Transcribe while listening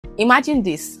Imagine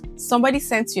this. Somebody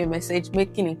sends you a message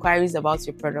making inquiries about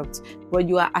your product, but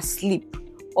you are asleep,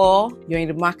 or you're in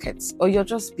the market, or you're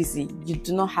just busy. You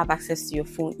do not have access to your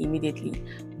phone immediately.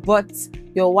 But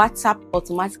your WhatsApp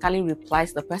automatically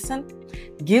replies the person,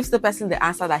 gives the person the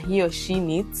answer that he or she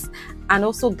needs, and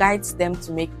also guides them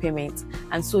to make payment.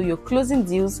 And so you're closing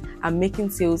deals and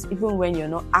making sales even when you're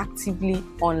not actively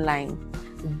online.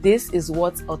 This is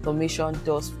what automation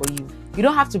does for you. You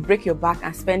don't have to break your back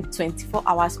and spend 24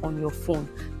 hours on your phone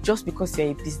just because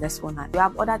you're a business owner. You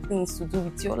have other things to do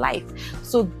with your life.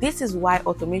 So this is why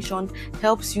automation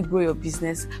helps you grow your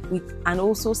business and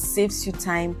also saves you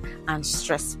time and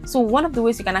stress. So one of the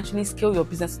ways you can actually scale your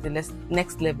business to the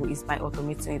next level is by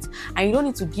automating it. And you don't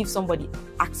need to give somebody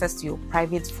access to your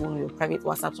private phone or your private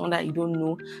WhatsApp, someone that you don't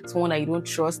know, someone that you don't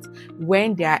trust,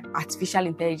 when there are artificial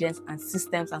intelligence and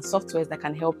systems and softwares that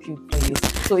can help you do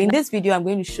this. So in this video, I'm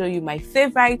going to show you my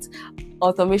favorite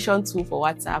automation tool for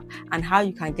WhatsApp and how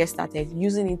you can get started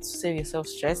using it to save yourself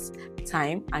stress,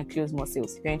 time, and close more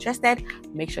sales. If you're interested,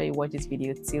 make sure you watch this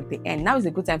video till the end. Now is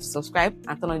a good time to subscribe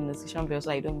and turn on the notification bell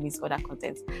so that you don't miss other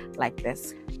content like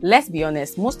this. Let's be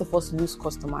honest, most of us lose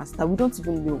customers that we don't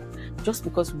even know just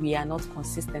because we are not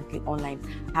consistently online.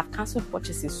 I've cancelled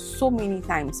purchases so many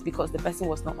times because the person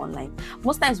was not online.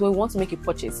 Most times when we want to make a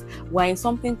purchase, we're in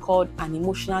something called an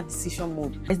emotional decision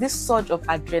mode. There's this surge of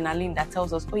adrenaline that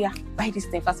tells us, oh yeah, buy this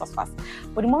thing fast.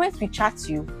 But the moment we chat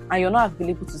you and you're not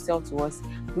available to sell to us,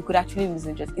 we could actually lose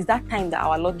interest. It's that time that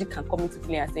our logic can come into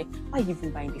play and say, why are you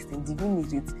even buying this thing? Did you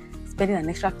need it? Spending an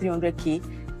extra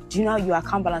 300k? Do you know your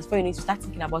account balance before you need to start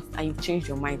thinking about it and you've changed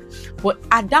your mind? But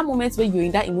at that moment when you're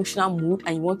in that emotional mood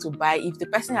and you want to buy, if the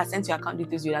person has sent your account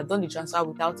details, you would have done the transfer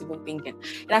without even thinking.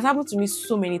 It has happened to me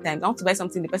so many times. I want to buy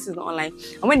something, the person is not online,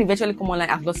 and when they eventually come online,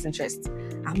 I've lost interest.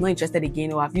 I'm not interested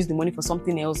again, or I've used the money for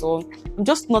something else, or I'm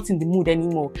just not in the mood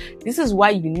anymore. This is why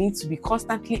you need to be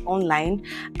constantly online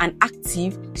and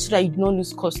active so that you do not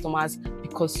lose customers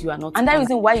because you are not. And that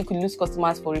reason why you could lose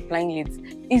customers for replying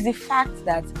late is the fact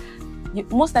that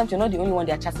most times you're not the only one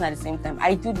they're chatting at the same time.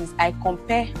 I do this. I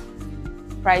compare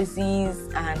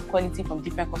prices and quality from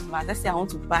different customers. Let's say I want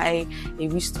to buy a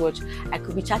wristwatch. I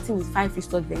could be chatting with 5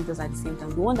 wristwatch vendors at the same time.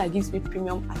 The one that gives me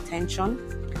premium attention,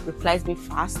 replies me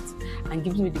fast, and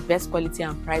gives me the best quality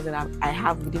and price that I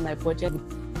have within my budget,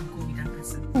 go with that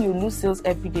person. You lose sales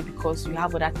every day because you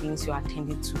have other things you're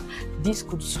attending to. This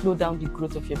could slow down the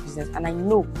growth of your business, and I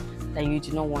know that you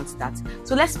do not want that.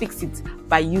 So let's fix it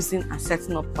by using and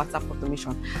setting up WhatsApp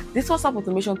automation. This WhatsApp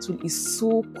automation tool is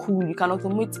so cool. You can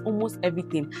automate almost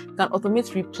everything. You can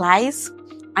automate replies,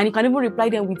 and you can even reply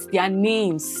them with their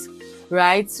names,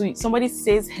 right? So somebody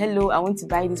says, hello, I want to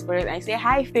buy this product, and I say,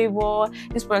 hi Favour,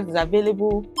 this product is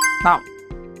available. Bam.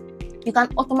 You can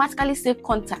automatically save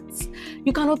contacts.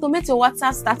 You can automate your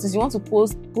WhatsApp status. You want to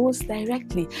post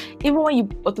directly. Even when you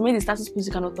automate the status post,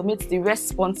 you can automate the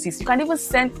responses. You can even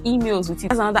send emails with it.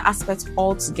 That's another aspect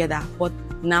altogether. But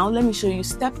now let me show you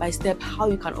step by step how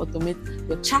you can automate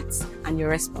your chats and your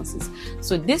responses.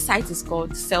 So this site is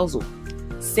called Celzo.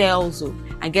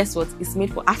 And guess what? It's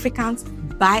made for Africans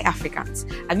by Africans.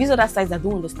 I've used other sites that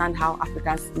don't understand how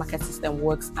Africans' market system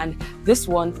works, and this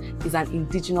one is an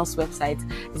indigenous website.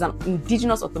 It's an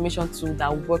indigenous automation tool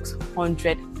that works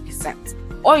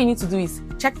 100%. All you need to do is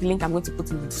check the link I'm going to put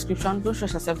in the description. Don't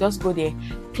stress yourself, just go there,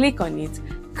 click on it,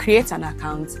 create an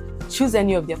account, choose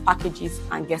any of their packages,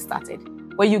 and get started.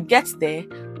 When you get there,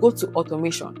 go to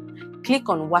automation, click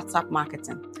on WhatsApp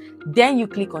marketing, then you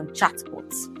click on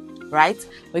chatbots. Right?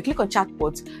 When you click on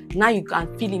chatbot, now you can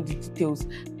fill in the details.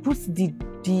 Put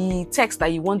the text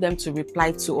that you want them to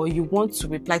reply to, or you want to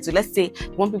reply to. Let's say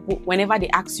you want people, whenever they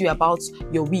ask you about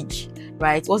your wig,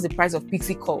 right? What's the price of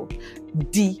pixie call?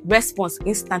 The response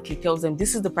instantly tells them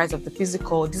this is the price of the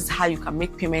physical, this is how you can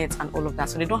make payments and all of that.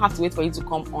 So they don't have to wait for you to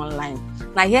come online.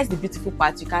 Now here's the beautiful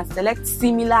part. You can select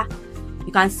similar.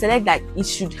 You can select that it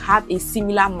should have a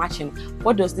similar matching.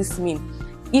 What does this mean?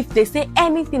 If they say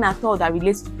anything at all that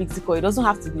relates to physical, it doesn't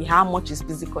have to be how much is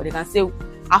physical. They can say,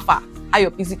 how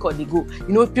your physical they go. You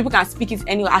know, people can speak it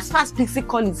anyway. As far as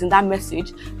physical is in that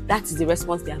message, that is the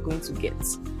response they are going to get.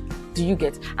 Do you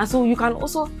get? And so you can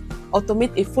also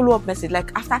automate a follow-up message.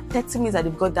 Like after 30 minutes that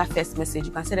they've got that first message,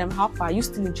 you can say them, how far? Are you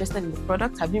still interested in the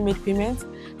product? Have you made payments?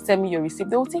 Send me your receipt.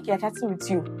 They will think you're chatting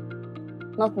with you,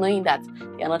 not knowing that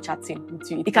they are not chatting with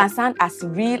you. It can sound as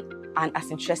real and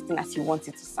as interesting as you want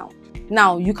it to sound.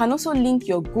 Now, you can also link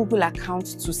your Google account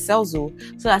to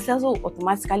Celzo so that Celzo will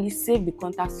automatically save the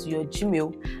contacts to your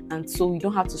Gmail, and so you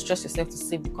don't have to stress yourself to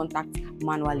save the contact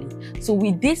manually. So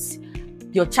with this,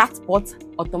 your chatbot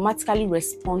automatically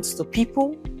responds to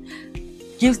people,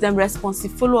 gives them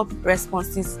responsive follow-up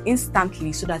responses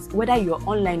instantly, so that whether you're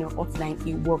online or offline,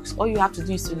 it works. All you have to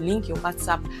do is to link your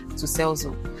WhatsApp to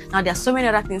Salesforce. Now, there are so many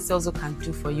other things Salesforce can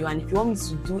do for you, and if you want me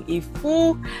to do a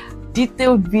full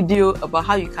detailed video about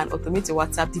how you can automate your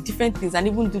WhatsApp, the different things, and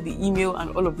even do the email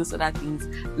and all of those other things,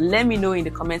 let me know in the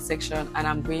comment section and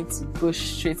I'm going to go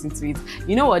straight into it.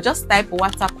 You know what, just type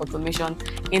WhatsApp automation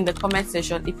in the comment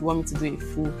section if you want me to do a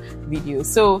full video.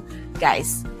 So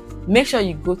guys, make sure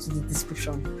you go to the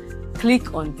description,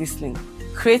 click on this link,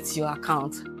 create your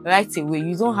account right away.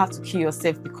 You don't have to kill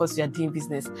yourself because you are doing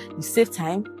business. You save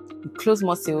time, you close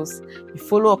more sales, you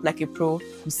follow up like a pro,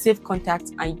 you save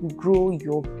contacts, and you grow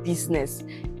your business.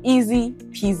 Easy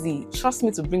peasy. Trust me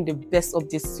to bring the best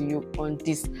updates to you on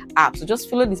this app. So just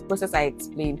follow this process I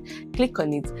explained, click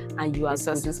on it, and you are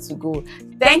successful to go.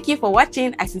 Thank you for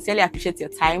watching. I sincerely appreciate your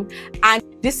time, and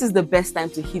this is the best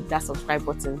time to hit that subscribe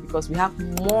button, because we have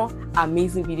more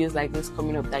amazing videos like this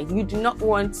coming up that you do not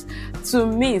want to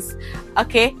miss.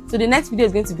 Okay, so the next video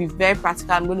is going to be very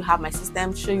practical. I'm going to have my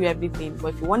system, show you everything,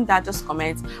 but if you want that, just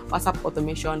comment WhatsApp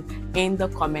automation in the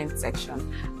comment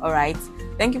section. All right,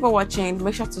 thank you for watching.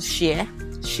 Make sure to share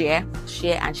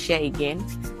and share again.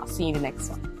 I'll see you in the next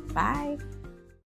one. Bye.